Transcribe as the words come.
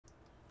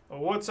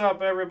What's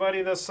up,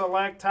 everybody? The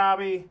Select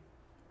Hobby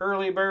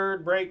Early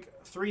Bird Break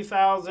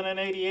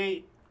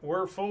 3088.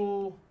 We're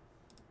full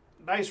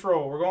dice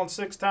roll. We're going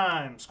 6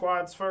 times.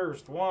 Squads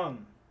first.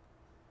 1,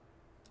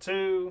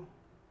 2,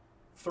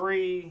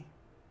 3,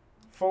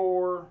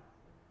 4,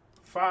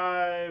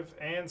 5,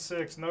 and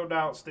 6. No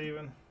doubt,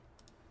 Steven.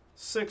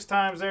 6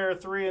 times there.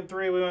 3 and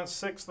 3. We went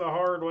 6 the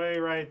hard way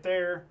right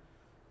there.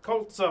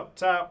 Colts up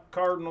top.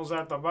 Cardinals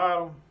at the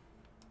bottom.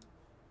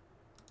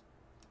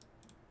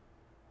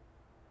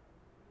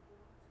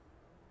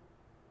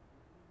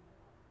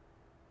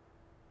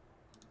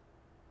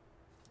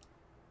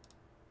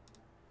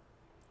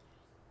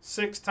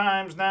 Six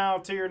times now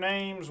to your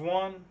names.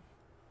 1,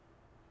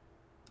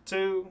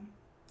 2,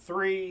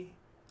 3,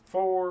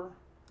 4,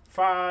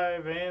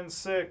 5, and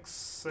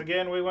 6.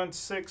 Again, we went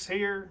 6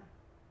 here,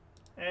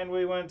 and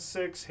we went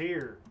 6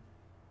 here.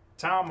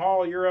 Tom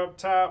Hall, you're up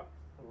top.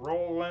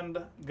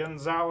 Roland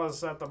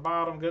Gonzalez at the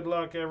bottom. Good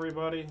luck,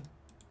 everybody.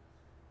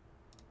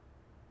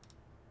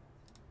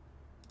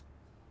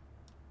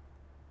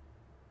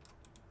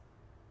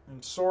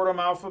 And sort them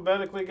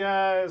alphabetically,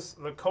 guys.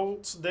 The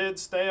Colts did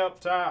stay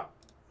up top.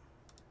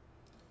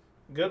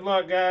 Good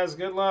luck, guys.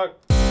 Good luck.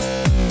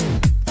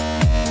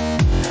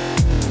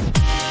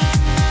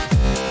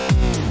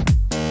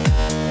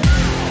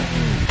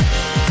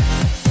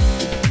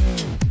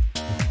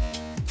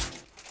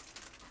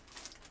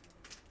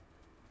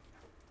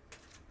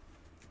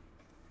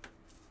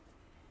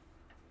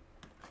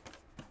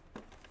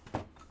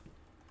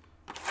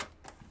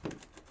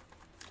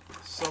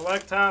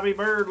 Select Hobby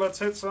Bird. Let's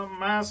hit something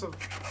massive.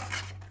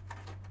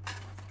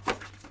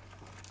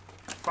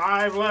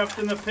 5 left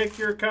in the pick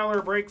your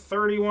color. Break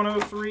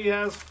 3103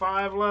 has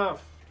 5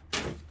 left.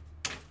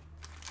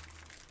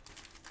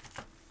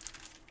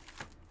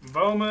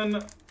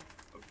 Bowman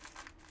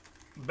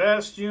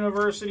Best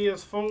University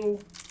is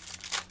full.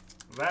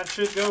 That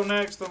should go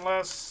next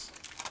unless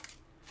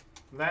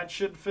that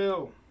should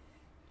fill.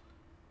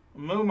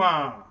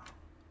 Muma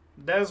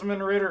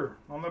Desmond Ritter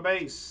on the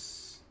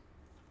base.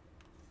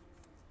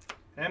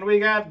 And we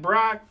got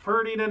Brock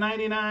Purdy to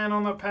 99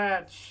 on the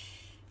patch.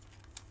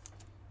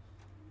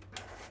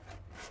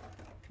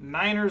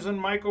 Niners and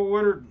Michael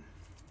Woodard.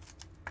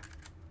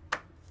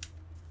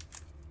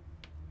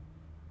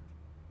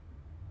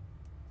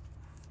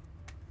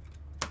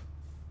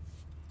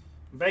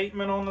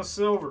 Bateman on the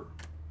silver.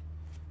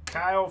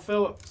 Kyle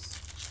Phillips.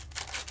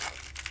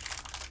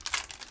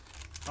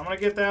 I'm going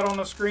to get that on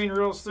the screen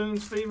real soon,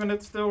 Steven.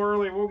 It's still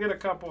early. We'll get a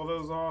couple of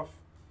those off.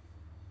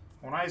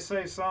 When I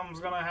say something's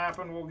going to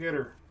happen, we'll get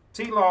her.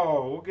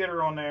 T-Law, we'll get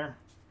her on there.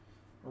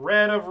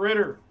 Red of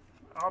Ritter.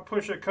 I'll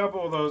push a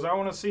couple of those. I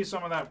want to see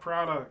some of that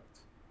product.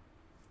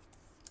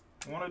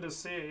 Wanted to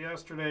see it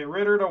yesterday.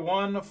 Ritter to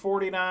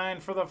 149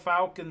 for the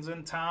Falcons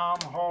and Tom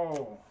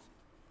Hall.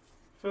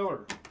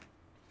 Filler.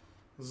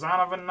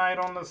 Zonovan Knight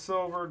on the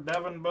silver.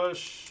 Devin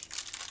Bush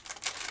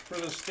for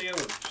the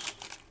Steelers.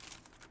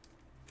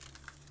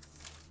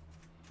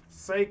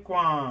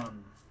 Saquon.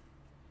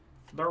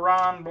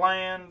 Deron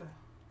Bland.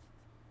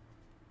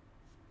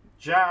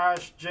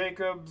 Josh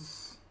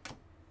Jacobs.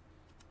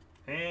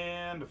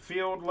 And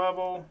field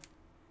level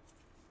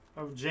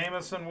of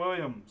Jameson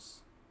Williams.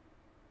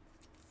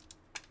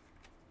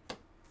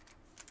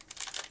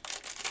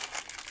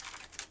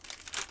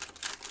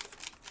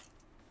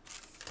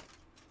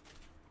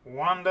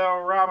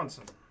 Wandell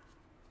Robinson.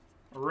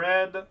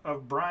 Red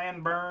of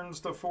Brian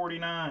Burns to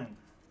 49.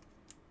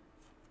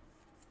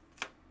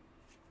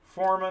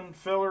 Foreman,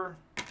 filler,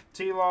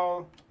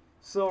 T-Law,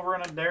 silver,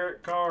 and a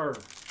Derek Carr.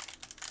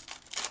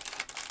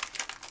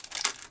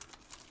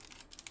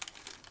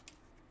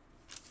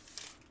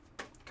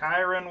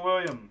 Kyron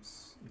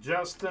Williams,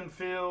 Justin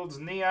Fields,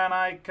 Neon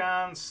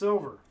Icon,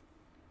 silver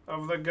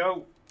of the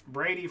GOAT,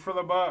 Brady for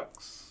the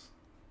Bucks.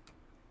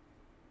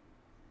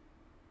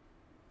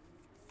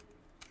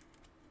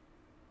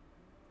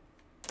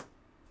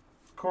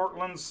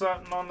 Cortland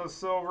Sutton on the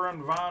silver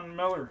and Von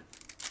Miller.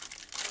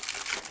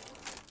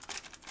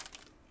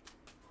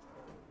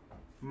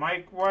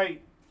 Mike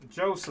White,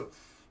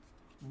 Joseph,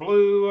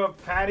 blue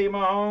of Patty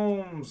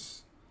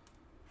Mahomes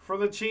for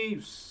the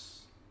Chiefs.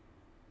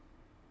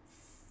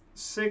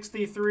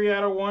 63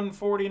 out of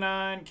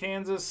 149,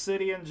 Kansas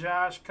City and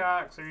Josh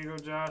Cox. There you go,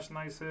 Josh.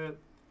 Nice hit.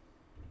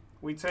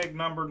 We take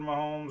numbered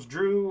Mahomes.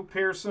 Drew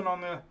Pearson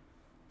on the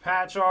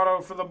patch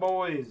auto for the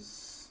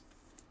boys.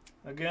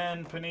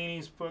 Again,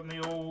 Panini's putting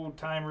the old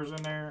timers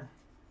in there.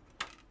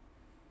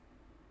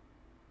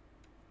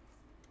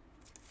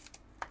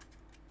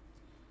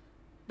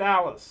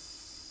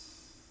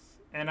 Dallas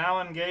and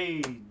Alan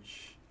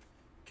Gage.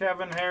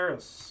 Kevin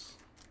Harris.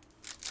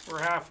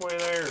 We're halfway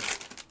there.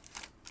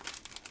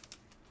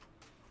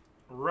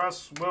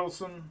 Russ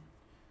Wilson,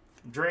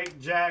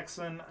 Drake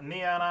Jackson,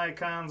 Neon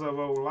Icons of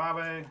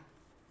Olave,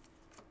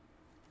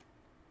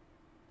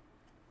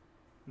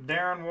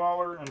 Darren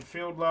Waller, and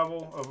field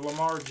level of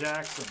Lamar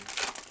Jackson.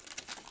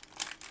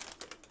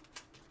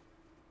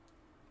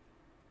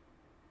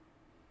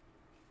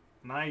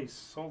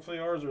 Nice. Hopefully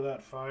ours are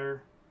that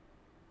fire.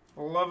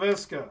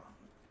 LaVisca,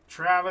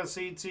 Travis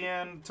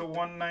Etienne to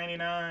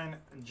 199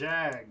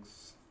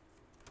 Jags.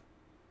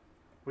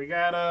 We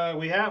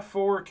have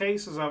 4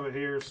 cases of it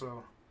here,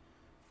 so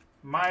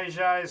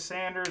Myjai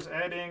Sanders,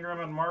 Ed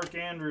Ingram, and Mark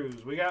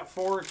Andrews. We got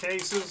 4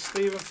 cases,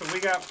 Steven, so we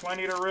got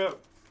plenty to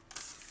rip.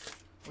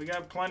 We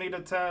got plenty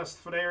to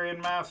test.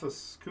 Fedarian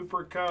Mathis,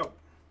 Cooper Kupp,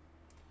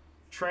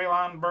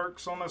 Treylon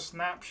Burks on the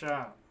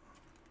snapshot.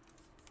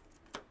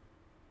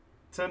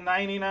 To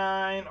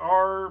 99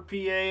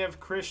 RPA of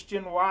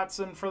Christian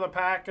Watson for the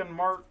Pack and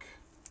Mark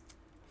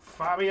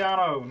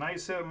Fabiano.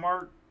 Nice hit,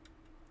 Mark.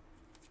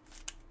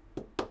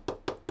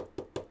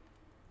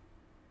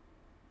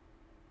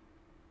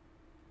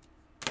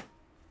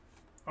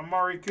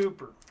 Amari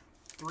Cooper.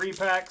 3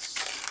 packs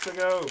to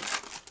go.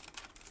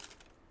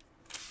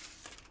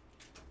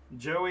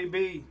 Joey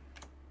B.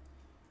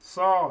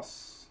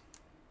 Sauce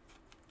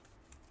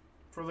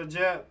for the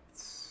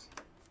Jets.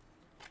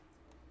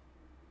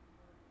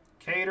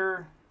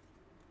 Cater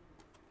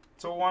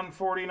to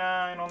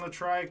 149 on the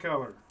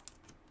tricolor.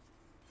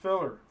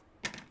 Filler.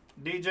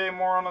 DJ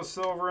Moore on the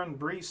silver and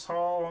Breece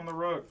Hall on the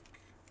rook.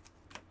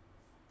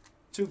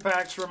 2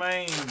 packs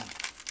remain.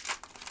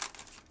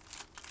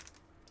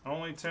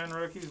 Only 10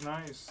 rookies.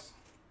 Nice.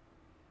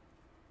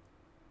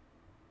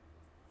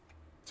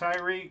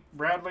 Tyreek,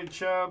 Bradley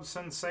Chubb,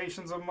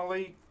 Sensations of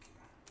Malik.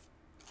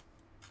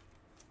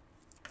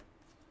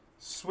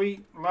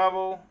 Sweet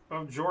level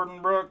of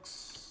Jordan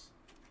Brooks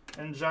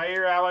and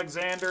Jair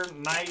Alexander.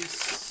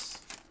 Nice.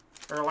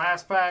 Our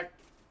last pack.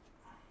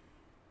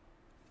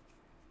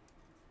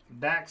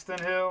 Daxton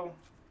Hill,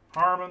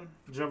 Harmon,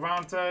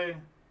 Javante,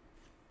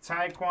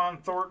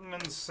 Tyquan Thornton,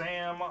 and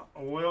Sam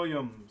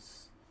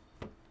Williams.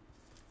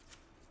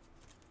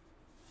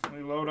 Let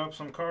me load up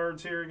some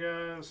cards here,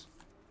 guys.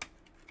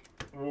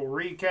 We'll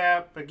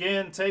recap.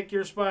 Again, take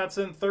your spots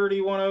in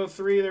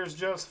 3103. There's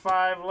just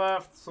 5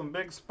 left. Some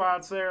big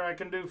spots there. I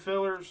can do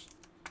fillers.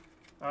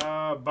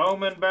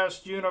 Bowman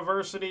Best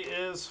University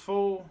is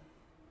full.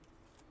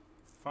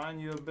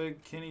 Find you a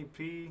big Kenny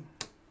P.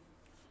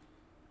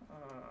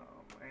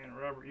 Man,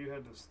 Robert, you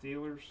had the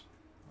Steelers.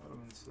 That would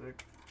have been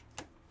sick.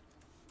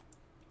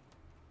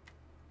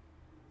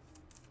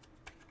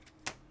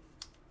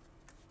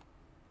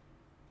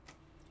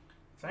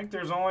 I think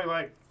there's only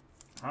like,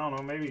 I don't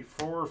know, maybe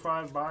 4 or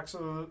 5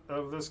 boxes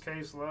of this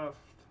case left.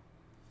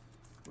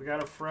 We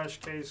got a fresh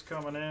case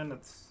coming in.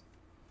 It's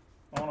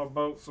on a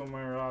boat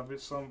somewhere,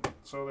 obviously,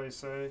 so they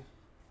say.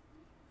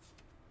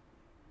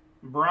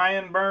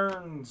 Brian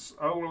Burns,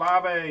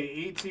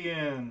 Olave,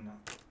 Etienne,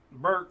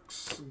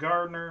 Burks,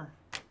 Gardner,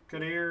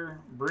 Kadir,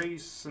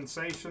 Breece,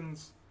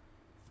 Sensations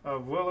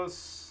of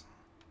Willis,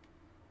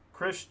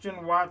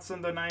 Christian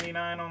Watson to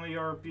 99 on the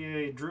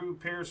RPA, Drew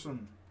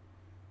Pearson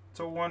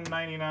to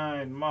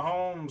 199,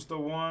 Mahomes to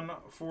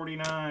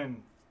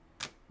 149,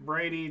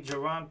 Brady,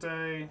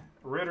 Javante,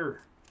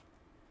 Ritter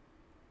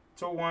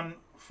to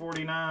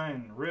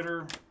 149,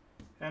 Ritter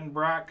and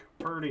Brock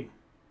Purdy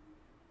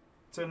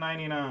to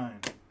 99.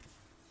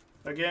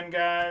 Again,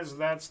 guys,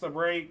 that's the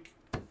break.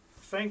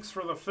 Thanks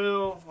for the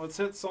fill. Let's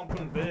hit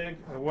something big.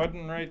 It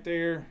wasn't right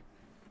there.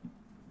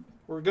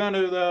 We're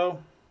gonna, though.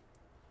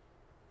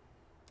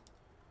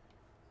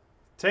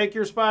 Take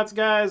your spots,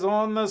 guys,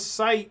 on the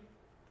site.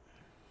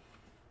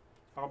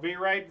 I'll be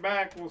right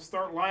back. We'll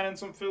start lining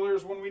some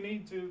fillers when we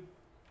need to.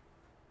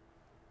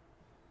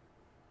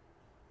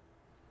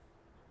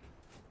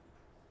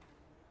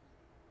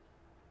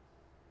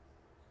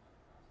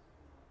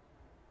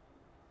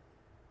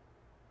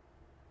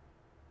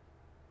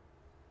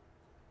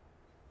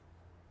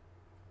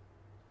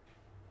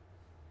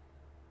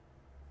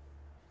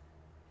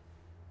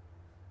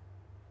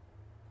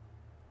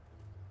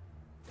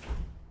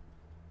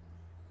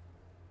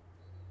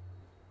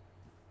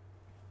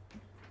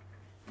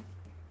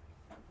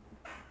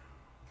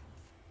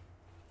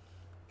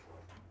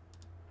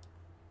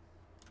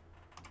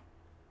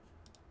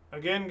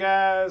 Again,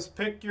 guys,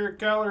 pick your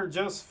color.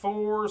 Just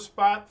 5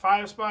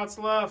 spots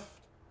left.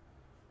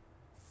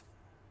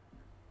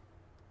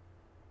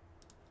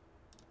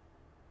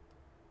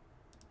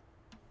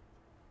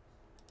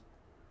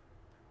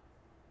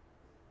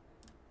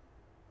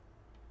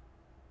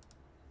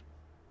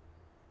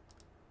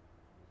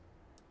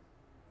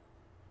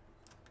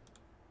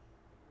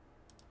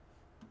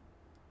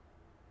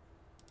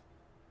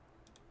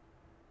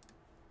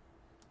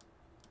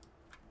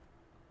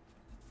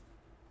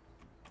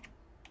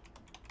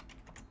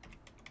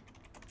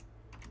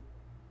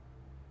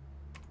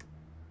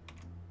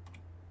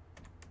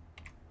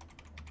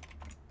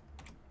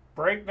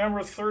 Break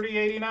number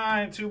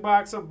 3089, 2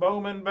 box of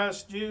Bowman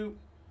Best U.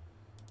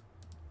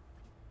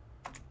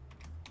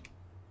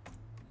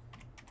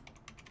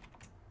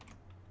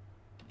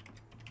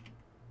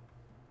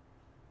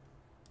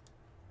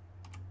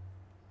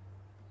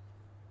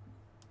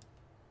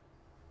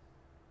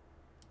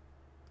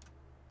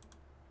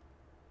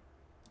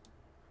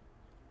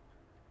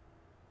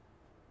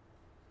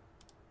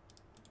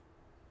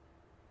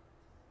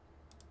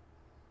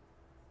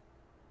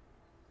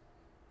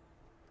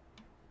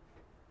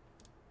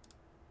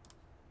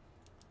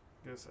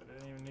 guess I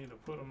didn't even need to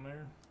put them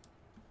there.